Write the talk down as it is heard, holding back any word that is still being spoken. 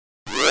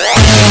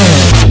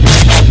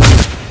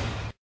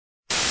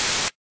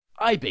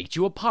I baked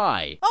you a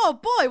pie. Oh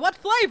boy, what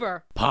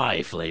flavor?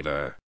 Pie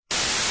flavor.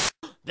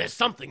 There's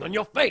something on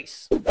your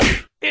face.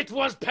 It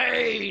was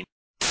pain.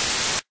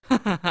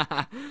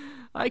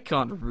 I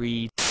can't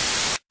read.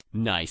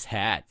 Nice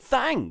hat.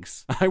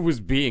 Thanks. I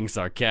was being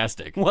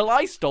sarcastic. Well,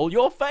 I stole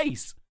your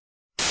face.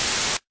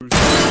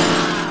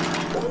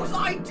 Whose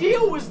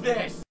idea was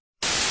this?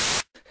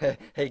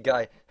 Hey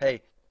guy, hey,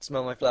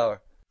 smell my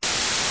flower.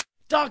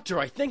 Doctor,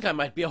 I think I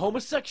might be a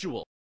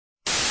homosexual.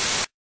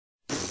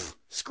 Pfft,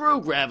 screw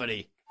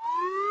gravity.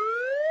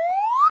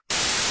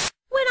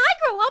 When I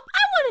grow up,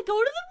 I want to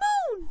go to the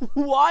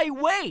moon. Why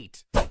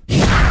wait? This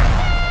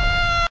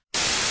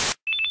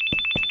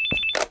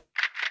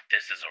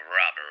is a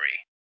robbery.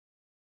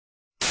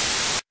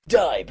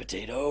 Die,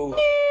 potato.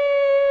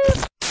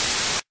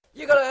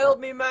 You gotta help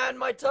me, man.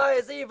 My tie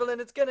is evil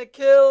and it's gonna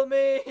kill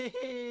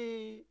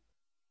me.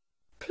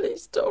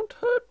 Please don't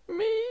hurt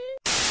me.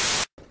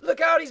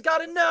 Look out, he's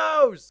got a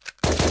nose.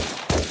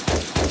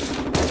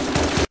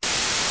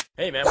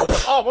 Hey, man,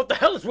 what the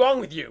hell is wrong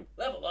with you?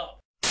 Level up.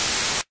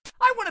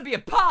 I want to be a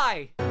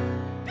pie!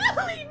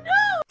 Billy,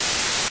 no!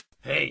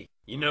 Hey,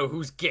 you know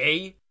who's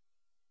gay?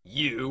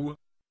 You.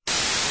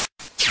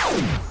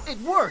 It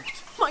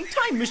worked! My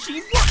time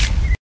machine worked!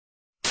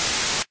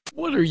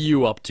 What are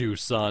you up to,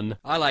 son?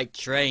 I like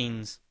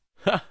trains.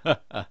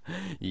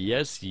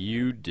 Yes,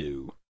 you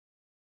do.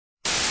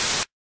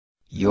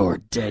 You're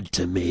dead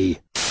to me.